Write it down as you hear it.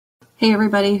Hey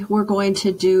everybody, we're going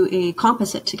to do a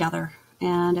composite together.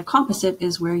 And a composite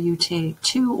is where you take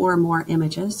two or more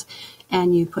images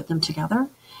and you put them together.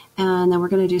 And then we're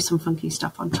going to do some funky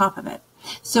stuff on top of it.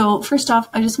 So first off,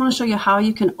 I just want to show you how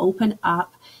you can open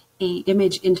up an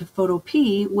image into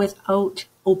Photopea without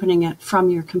opening it from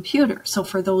your computer. So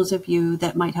for those of you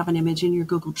that might have an image in your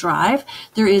Google Drive,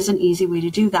 there is an easy way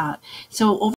to do that.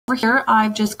 So over here,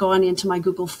 I've just gone into my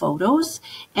Google Photos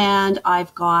and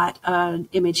I've got an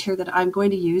image here that I'm going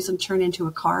to use and turn into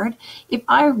a card. If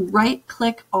I right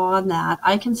click on that,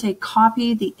 I can say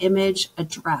copy the image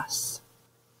address.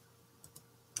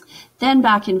 Then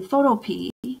back in Photopea,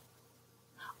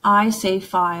 I say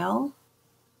File,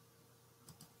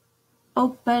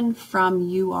 Open from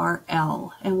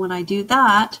URL. And when I do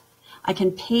that, I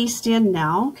can paste in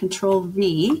now, Control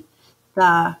V,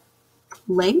 the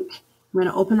link. I'm going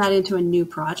to open that into a new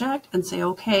project and say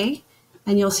OK.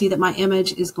 And you'll see that my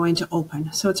image is going to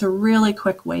open. So it's a really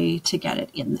quick way to get it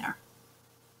in there.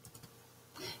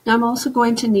 Now I'm also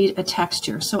going to need a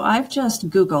texture. So I've just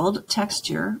Googled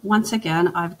texture. Once again,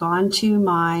 I've gone to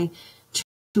my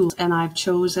tools and I've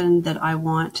chosen that I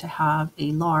want to have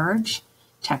a large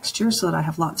texture so that I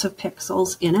have lots of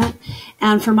pixels in it.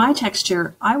 And for my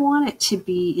texture, I want it to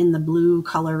be in the blue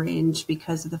color range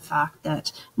because of the fact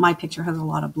that my picture has a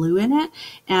lot of blue in it.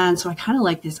 And so I kind of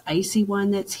like this icy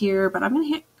one that's here, but I'm going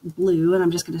to hit blue and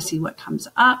I'm just going to see what comes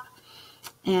up.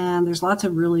 And there's lots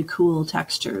of really cool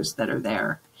textures that are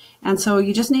there. And so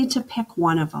you just need to pick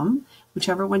one of them,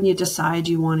 whichever one you decide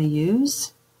you want to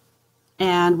use.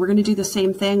 And we're going to do the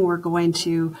same thing. We're going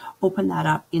to open that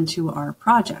up into our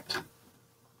project.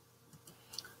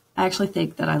 I actually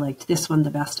think that I liked this one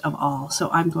the best of all. So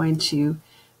I'm going to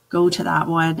go to that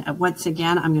one. And once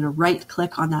again, I'm going to right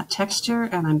click on that texture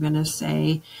and I'm going to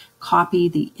say copy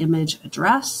the image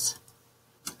address.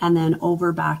 And then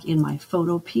over back in my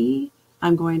Photopea,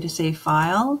 I'm going to say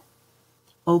File,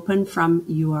 Open from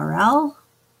URL.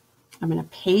 I'm going to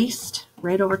paste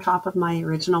right over top of my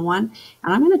original one.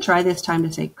 And I'm going to try this time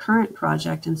to say current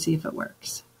project and see if it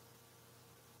works.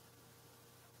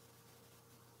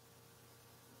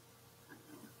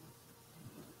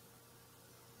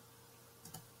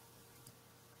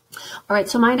 All right,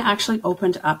 so mine actually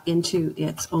opened up into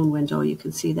its own window. You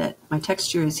can see that my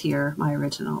texture is here, my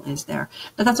original is there,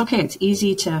 but that's okay. It's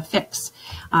easy to fix.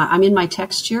 I'm in my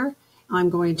texture. I'm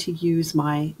going to use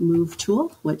my move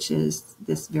tool, which is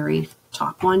this very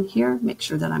top one here. Make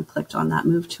sure that I'm clicked on that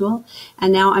move tool.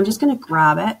 And now I'm just going to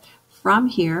grab it from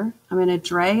here. I'm going to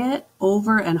drag it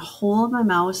over and hold my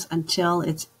mouse until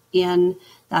it's in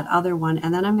that other one.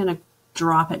 And then I'm going to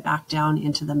drop it back down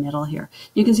into the middle here.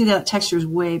 You can see that texture is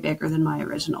way bigger than my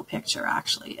original picture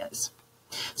actually is.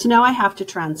 So now I have to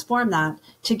transform that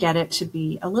to get it to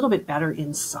be a little bit better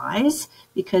in size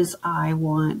because I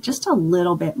want just a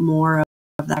little bit more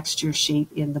of the texture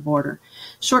shape in the border.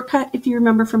 Shortcut, if you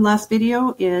remember from last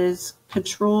video, is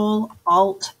Control,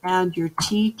 Alt, and your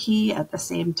T key at the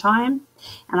same time.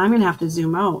 And I'm going to have to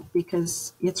zoom out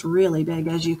because it's really big,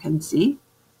 as you can see.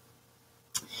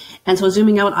 And so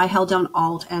zooming out, I held down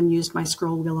Alt and used my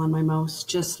scroll wheel on my mouse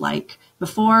just like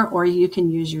before, or you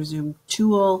can use your zoom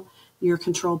tool. Your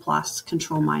Control plus,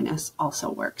 Control minus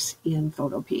also works in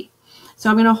Photopea. So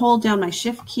I'm going to hold down my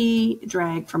Shift key,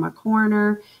 drag from a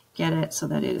corner, get it so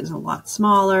that it is a lot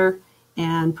smaller,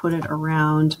 and put it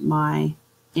around my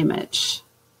image.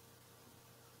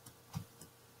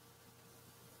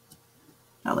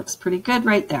 That looks pretty good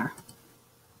right there.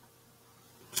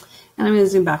 And I'm going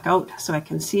to zoom back out so I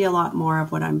can see a lot more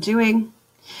of what I'm doing.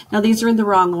 Now these are in the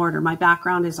wrong order. My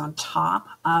background is on top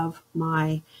of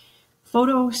my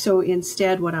photo. So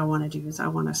instead what I want to do is I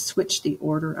want to switch the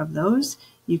order of those.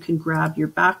 You can grab your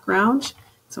background.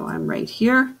 So I'm right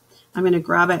here. I'm going to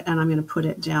grab it and I'm going to put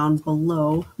it down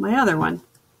below my other one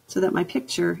so that my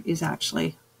picture is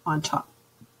actually on top.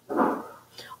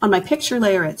 On my picture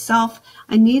layer itself,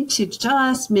 I need to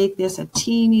just make this a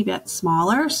teeny bit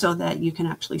smaller so that you can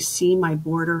actually see my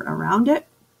border around it.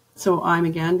 So I'm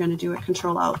again going to do a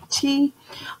Control Alt T.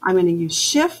 I'm going to use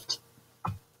Shift,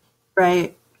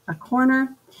 right, a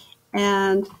corner,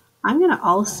 and I'm going to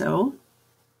also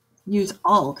use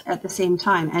Alt at the same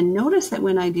time. And notice that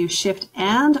when I do Shift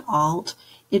and Alt,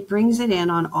 it brings it in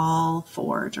on all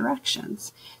four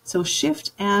directions. So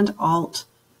Shift and Alt.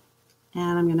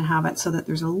 And I'm going to have it so that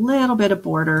there's a little bit of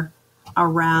border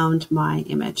around my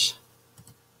image.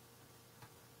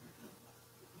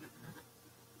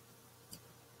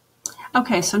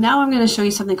 Okay, so now I'm going to show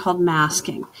you something called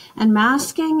masking. And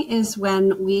masking is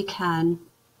when we can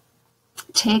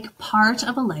take part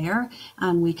of a layer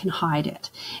and we can hide it.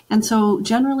 And so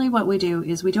generally what we do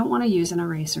is we don't want to use an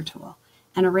eraser tool.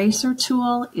 An eraser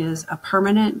tool is a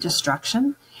permanent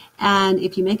destruction. And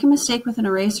if you make a mistake with an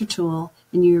eraser tool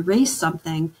and you erase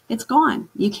something, it's gone.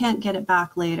 You can't get it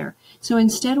back later. So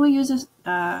instead we use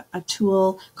a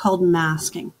tool called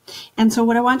masking. And so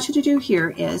what I want you to do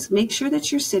here is make sure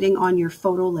that you're sitting on your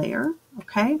photo layer,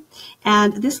 okay?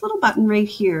 And this little button right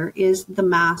here is the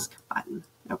mask button,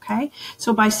 okay?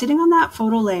 So by sitting on that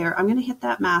photo layer, I'm going to hit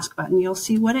that mask button. You'll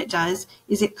see what it does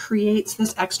is it creates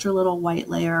this extra little white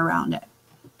layer around it.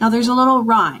 Now there's a little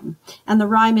rhyme, and the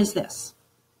rhyme is this.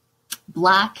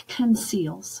 Black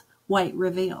conceals, white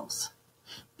reveals.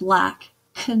 Black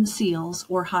conceals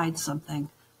or hides something.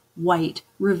 White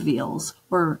reveals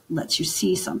or lets you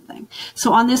see something.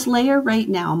 So on this layer right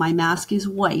now, my mask is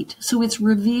white, so it's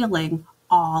revealing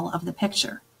all of the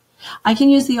picture. I can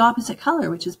use the opposite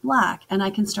color, which is black, and I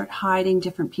can start hiding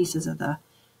different pieces of the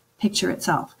picture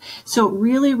itself. So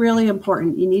really, really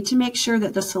important. You need to make sure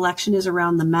that the selection is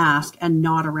around the mask and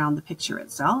not around the picture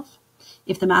itself.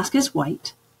 If the mask is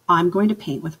white, I'm going to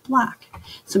paint with black.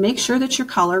 So make sure that your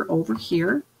color over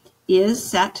here is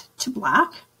set to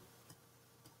black.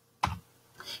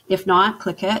 If not,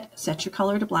 click it, set your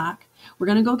color to black. We're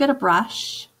going to go get a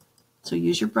brush. So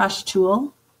use your brush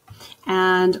tool.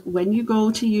 And when you go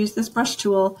to use this brush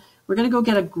tool, we're going to go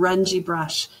get a grungy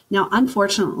brush. Now,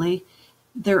 unfortunately,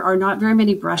 there are not very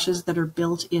many brushes that are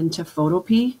built into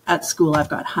Photopea. At school, I've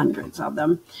got hundreds of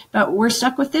them. But we're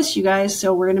stuck with this, you guys,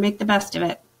 so we're going to make the best of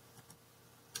it.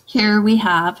 Here we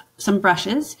have some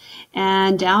brushes,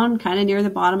 and down kind of near the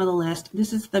bottom of the list,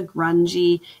 this is the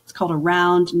grungy, it's called a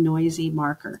round noisy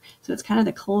marker. So it's kind of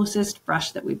the closest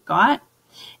brush that we've got.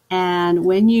 And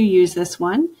when you use this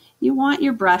one, you want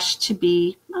your brush to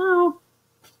be,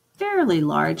 fairly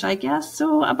large, I guess.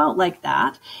 So about like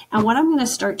that. And what I'm going to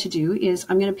start to do is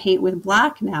I'm going to paint with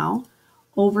black now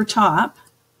over top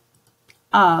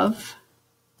of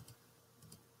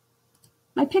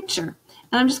my picture.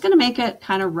 And I'm just going to make it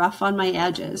kind of rough on my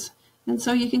edges. And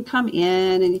so you can come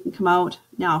in and you can come out.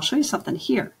 Now I'll show you something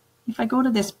here. If I go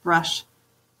to this brush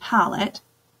palette,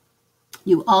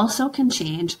 you also can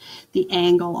change the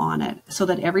angle on it so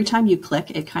that every time you click,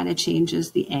 it kind of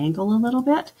changes the angle a little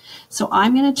bit. So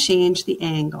I'm going to change the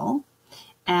angle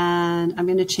and I'm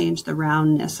going to change the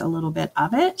roundness a little bit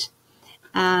of it.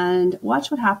 And watch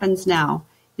what happens now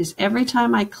is every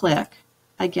time I click,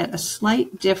 I get a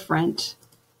slight different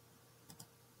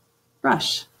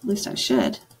brush. At least I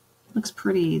should. Looks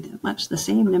pretty much the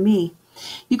same to me.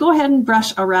 You go ahead and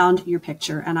brush around your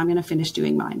picture, and I'm going to finish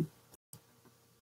doing mine.